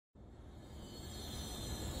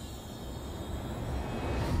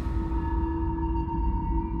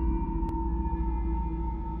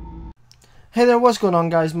Hey there, what's going on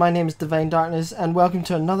guys? My name is Devinedarkness and welcome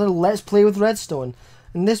to another Let's Play with Redstone.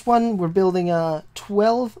 In this one we're building a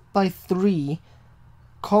 12 by 3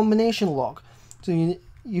 combination lock. So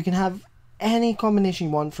you can have any combination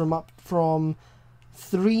you want from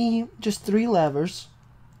just three levers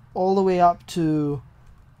all the way up to,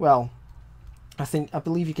 well, I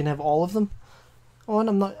believe you can have all of them. Oh, and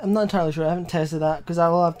I'm not entirely sure. I haven't tested that because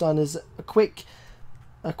all I've done is a quick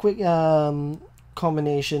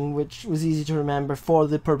combination which was easy to remember for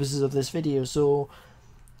the purposes of this video. So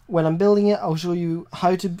when I'm building it, I'll show you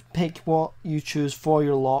how to pick what you choose for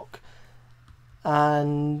your lock.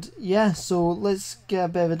 And yeah, so let's get a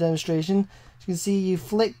bit of a demonstration. As you can see, you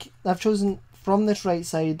flick, I've chosen from this right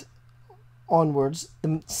side onwards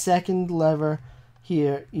the second lever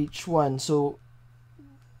here, each one. So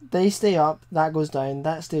they stay up, that goes down,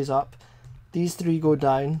 that stays up, these three go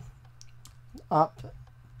down, up,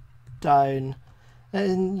 down,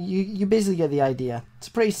 and you basically get the idea. It's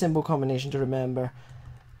a pretty simple combination to remember,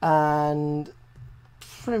 and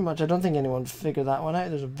pretty much I don't think anyone figured that one out.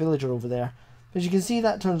 There's a villager over there. But as you can see,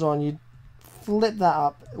 that turns on, you flip that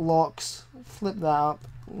up, it locks, flip that up,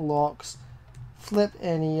 locks, flip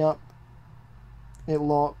any up, it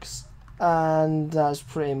locks, and that's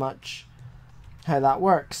pretty much how that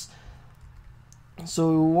works.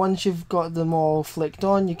 So once you've got them all flicked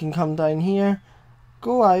on, you can come down here,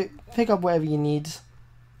 go out, pick up whatever you need,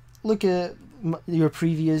 look at your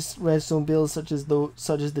previous redstone builds such as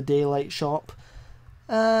the daylight shop,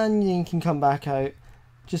 and you can come back out,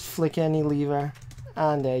 just flick any lever,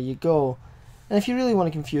 and there you go. And if you really want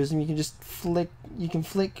to confuse them, you can just flick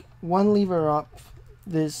one lever up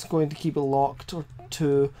that's going to keep it locked, or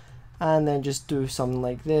two, and then just do something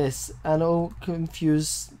like this, and it'll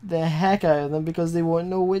confuse the heck out of them because they won't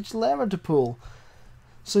know which lever to pull.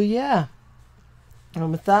 So yeah. And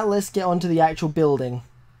with that, let's get on to the actual building.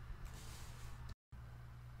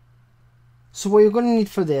 So what you're going to need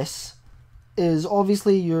for this is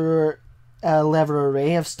obviously your lever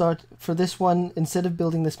array. For this one, instead of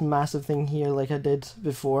building this massive thing here like I did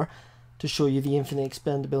before to show you the infinite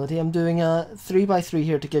expandability, I'm doing a 3 by 3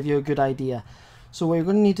 here to give you a good idea. So what you're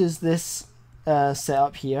going to need is this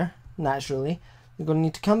setup here, naturally. You're going to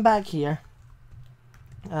need to come back here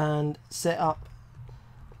and set up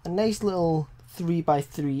a nice little 3 by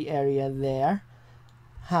 3 area there,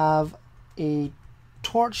 have a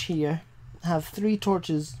torch here, have 3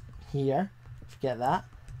 torches here, forget that,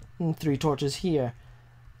 and 3 torches here.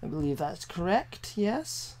 I believe that's correct,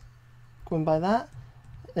 yes, going by that.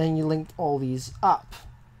 Then you linked all these up,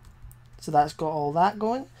 so that's got all that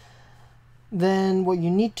going. Then what you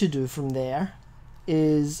need to do from there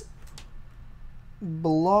is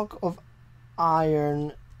block of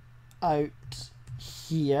iron out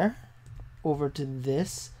here over to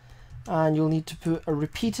this, and you'll need to put a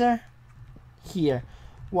repeater here.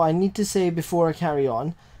 What I need to say before I carry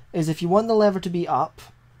on is if you want the lever to be up,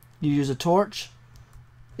 you use a torch.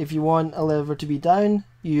 If you want a lever to be down,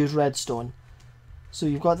 you use redstone. So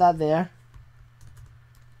you've got that there.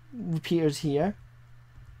 Repeaters here,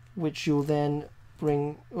 which you'll then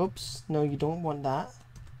bring, oops, no, you don't want that.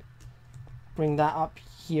 Bring that up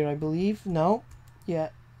here, I believe. No, yeah,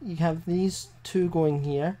 you have these two going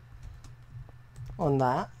here on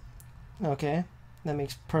that. Okay, that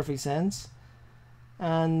makes perfect sense.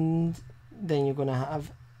 And then you're gonna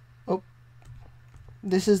have, oh,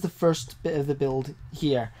 this is the first bit of the build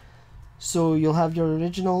here. So you'll have your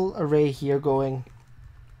original array here going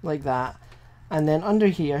like that, and then under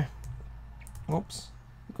here, oops,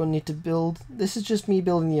 you're gonna need to build, this is just me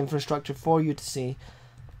building the infrastructure for you to see,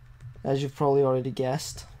 as you've probably already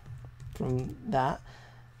guessed from that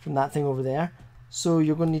thing over there. So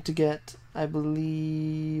you're going to need to get, I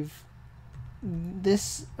believe,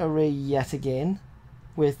 this array yet again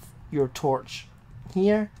with your torch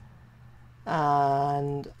here,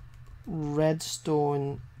 and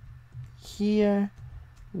redstone here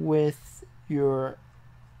with your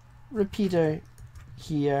repeater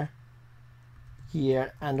here,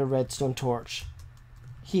 and a redstone torch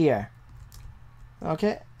here.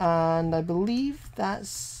 Okay, and I believe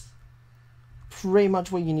that's pretty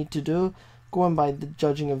much what you need to do. Going by the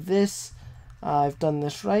judging of this, I've done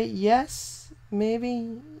this right. Yes,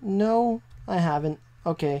 maybe, no, I haven't.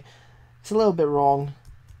 Okay, it's a little bit wrong.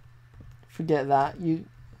 Forget that.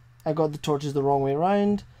 I got the torches the wrong way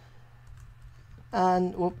around,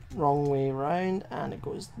 and whoop, wrong way around, and it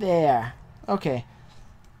goes there. Okay,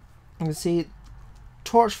 you can see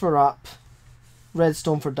torch for up,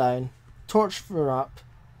 redstone for down, torch for up,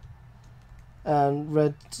 and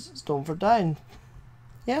redstone for down.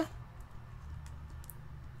 Yeah,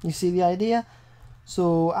 you see the idea?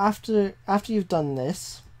 So after you've done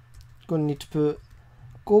this, going to need to put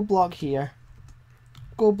go block here,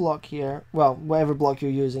 go block here, well, whatever block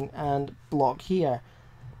you're using, and block here.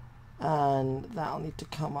 And that'll need to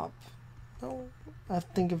come up. Oh, I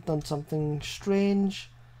think I've done something strange.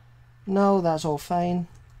 No, that's all fine.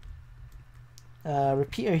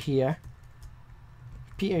 Repeater here.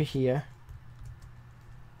 Repeater here.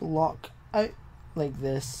 Block out like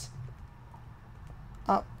this.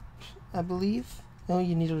 Up, I believe. Oh,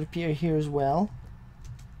 you need a repeater here as well.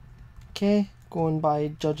 Okay, going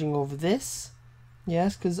by judging over this.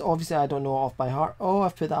 Yes, because obviously I don't know it off by heart. Oh,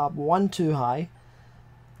 I've put that up one too high.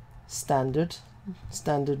 Standard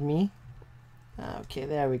me. Okay,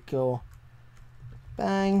 there we go.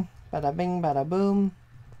 Bang, bada bing, bada boom.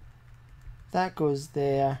 That goes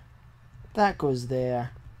there. That goes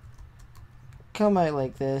there. Come out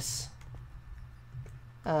like this.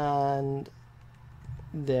 And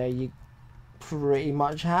there you pretty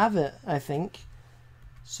much have it, I think.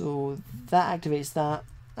 So that activates that,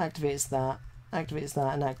 activates that, activates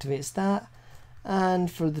that, and activates that. And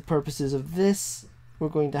for the purposes of this, we're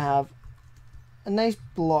going to have a nice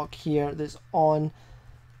block here that's on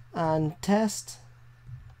and test.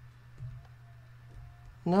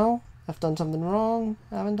 No, I've done something wrong,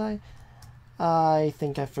 haven't I? I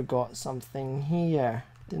think I forgot something here,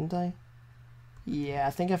 didn't I? Yeah, I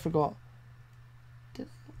think I forgot. Did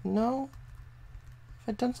I? No?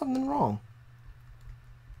 Have I done something wrong?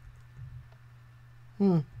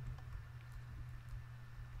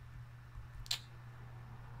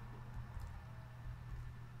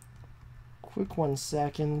 Quick 1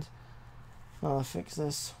 second. I'll fix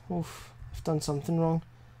this. Oof, I've done something wrong.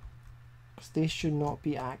 Because they should not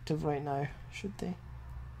be active right now, should they?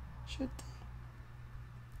 Should they?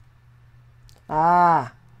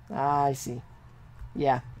 Ah, I see.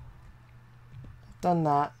 Yeah. I've done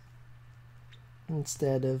that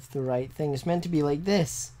instead of the right thing. It's meant to be like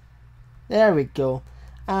this. There we go.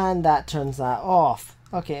 And that turns that off.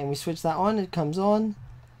 Okay, and we switch that on, it comes on.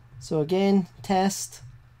 So again, test.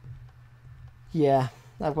 Yeah,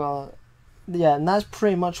 yeah, and that's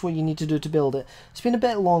pretty much what you need to do to build it. It's been a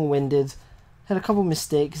bit long-winded. Had a couple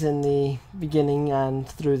mistakes in the beginning and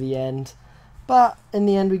through the end, but in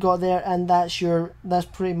the end we got there, and that's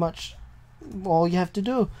pretty much all you have to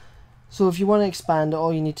do. So if you want to expand it,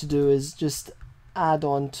 all you need to do is just add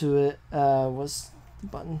on to it. What's the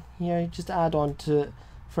button here? Just add on to it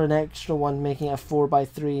for an extra one, making it a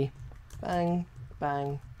 4x3. Bang,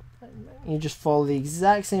 bang, bang. You just follow the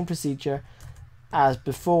exact same procedure as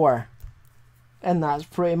before, and that's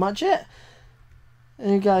pretty much it.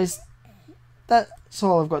 And you guys, that's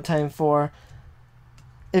all I've got time for.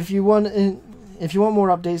 If you want more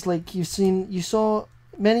updates, like you saw,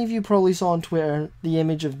 many of you probably saw on Twitter the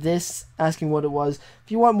image of this asking what it was.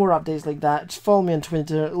 If you want more updates like that, just follow me on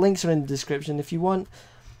Twitter. Links are in the description. If you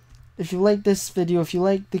like this video, if you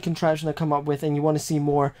like the contraption I come up with and you want to see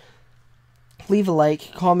more, leave a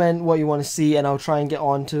like, comment what you want to see, and I'll try and get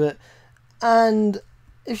on to it. And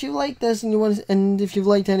if you like this and if you've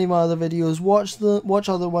liked any of my other videos, watch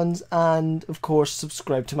other ones, and of course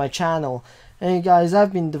subscribe to my channel. Anyway guys,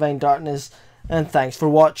 I've been Devinedarkness, and thanks for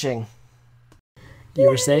watching. You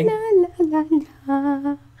were saying? La, la, la,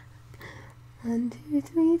 la. 1, 2,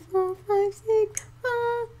 3, 4, 5, 6.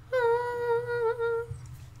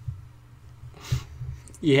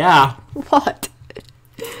 Yeah. What?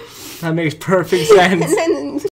 That makes perfect sense.